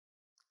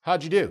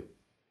How'd you do?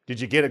 Did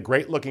you get a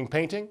great looking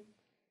painting?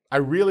 I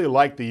really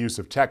like the use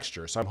of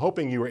texture, so I'm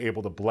hoping you were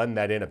able to blend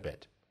that in a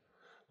bit.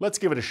 Let's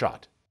give it a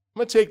shot. I'm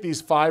going to take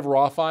these 5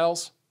 raw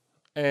files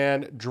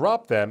and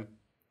drop them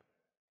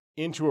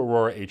into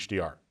Aurora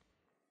HDR.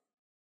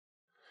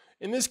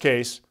 In this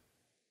case,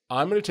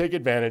 I'm going to take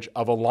advantage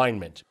of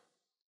alignment.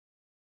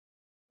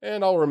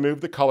 And I'll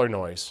remove the color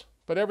noise,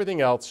 but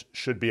everything else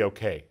should be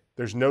okay.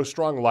 There's no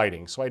strong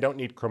lighting, so I don't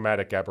need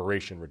chromatic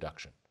aberration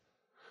reduction.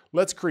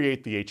 Let's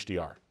create the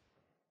HDR.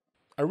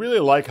 I really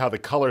like how the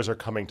colors are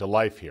coming to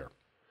life here.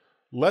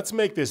 Let's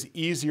make this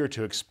easier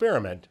to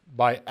experiment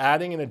by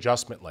adding an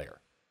adjustment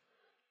layer.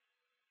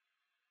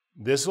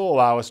 This will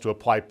allow us to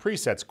apply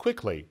presets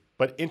quickly,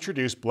 but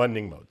introduce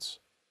blending modes.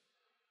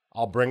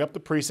 I'll bring up the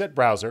preset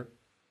browser,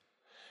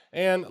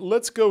 and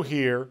let's go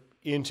here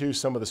into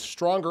some of the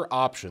stronger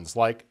options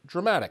like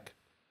dramatic.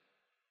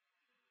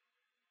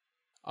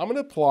 I'm going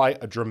to apply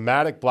a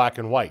dramatic black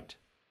and white,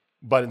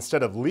 but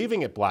instead of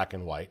leaving it black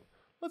and white,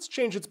 let's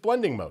change its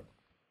blending mode.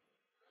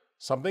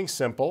 Something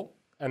simple,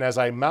 and as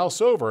I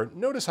mouse over,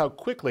 notice how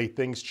quickly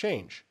things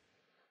change.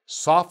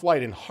 Soft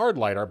light and hard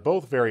light are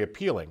both very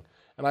appealing,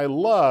 and I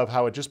love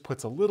how it just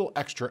puts a little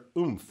extra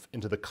oomph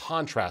into the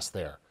contrast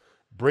there,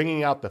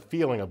 bringing out the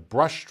feeling of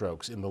brush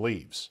strokes in the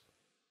leaves.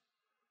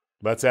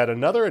 Let's add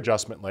another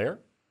adjustment layer.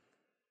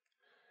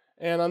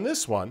 And on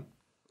this one,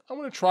 I'm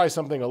going to try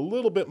something a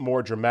little bit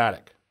more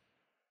dramatic.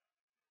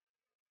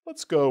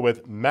 Let's go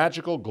with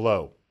Magical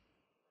Glow.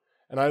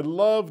 And I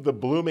love the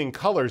blooming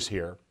colors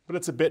here, but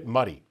it's a bit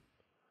muddy.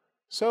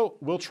 So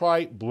we'll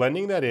try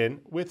blending that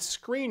in with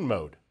Screen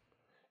Mode.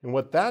 And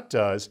what that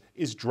does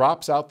is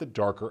drops out the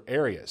darker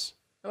areas.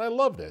 And I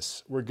love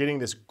this. We're getting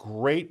this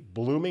great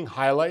blooming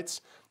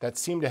highlights that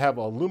seem to have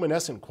a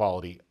luminescent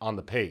quality on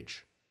the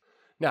page.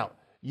 Now,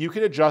 you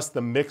can adjust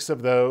the mix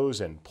of those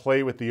and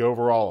play with the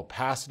overall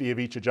opacity of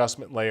each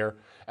adjustment layer,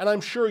 and I'm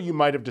sure you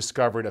might have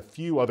discovered a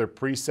few other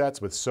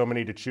presets with so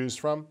many to choose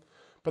from,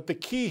 but the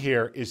key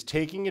here is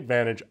taking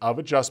advantage of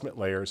adjustment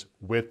layers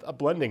with a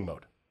blending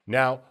mode.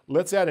 Now,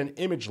 let's add an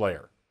image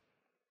layer.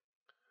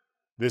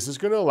 This is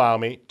going to allow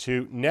me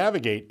to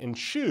navigate and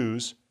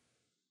choose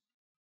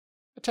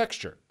a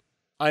texture.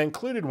 I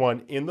included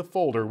one in the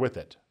folder with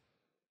it.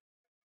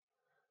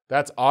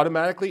 That's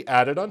automatically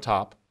added on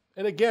top,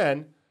 and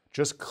again,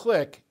 just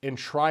click and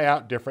try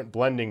out different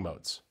blending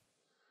modes.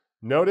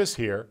 Notice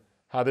here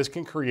how this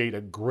can create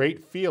a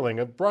great feeling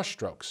of brush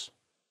strokes.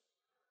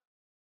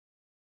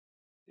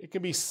 It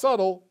can be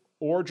subtle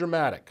or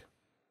dramatic.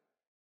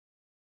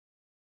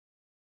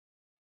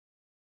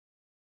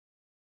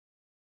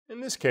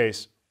 In this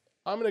case,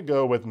 I'm going to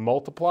go with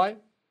multiply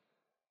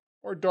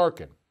or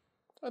darken.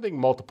 I think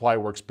multiply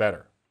works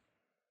better.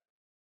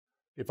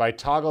 If I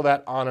toggle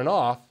that on and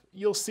off,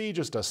 you'll see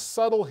just a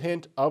subtle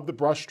hint of the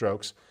brush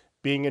strokes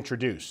being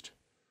introduced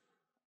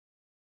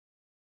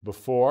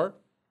before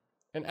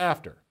and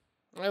after.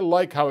 I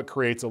like how it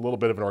creates a little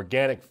bit of an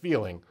organic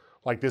feeling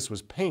like this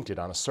was painted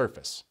on a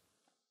surface.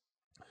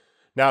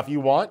 Now, if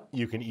you want,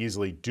 you can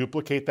easily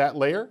duplicate that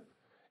layer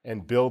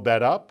and build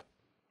that up,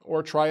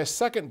 or try a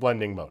second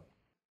blending mode.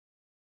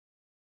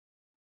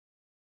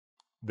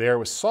 There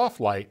with soft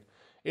light,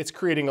 it's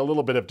creating a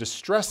little bit of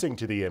distressing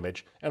to the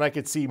image, and I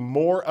could see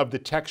more of the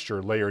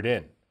texture layered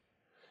in.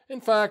 In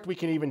fact, we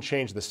can even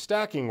change the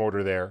stacking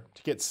order there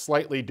to get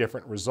slightly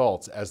different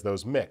results as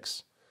those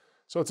mix.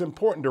 So it's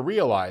important to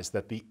realize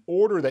that the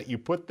order that you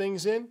put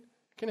things in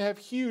can have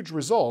huge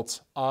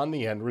results on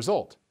the end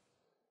result.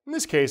 In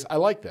this case, I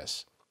like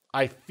this.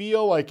 I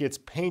feel like it's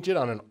painted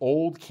on an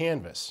old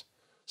canvas.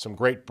 Some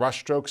great brush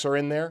strokes are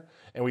in there,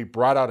 and we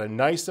brought out a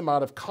nice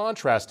amount of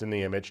contrast in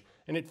the image,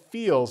 and it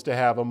feels to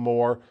have a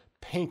more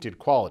painted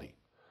quality.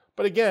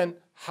 But again,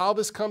 how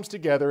this comes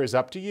together is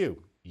up to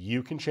you.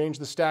 You can change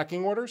the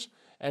stacking orders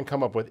and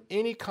come up with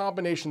any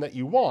combination that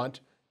you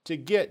want to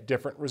get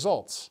different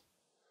results.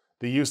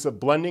 The use of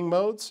blending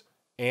modes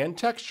and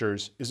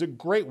textures is a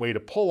great way to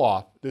pull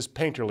off this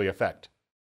painterly effect.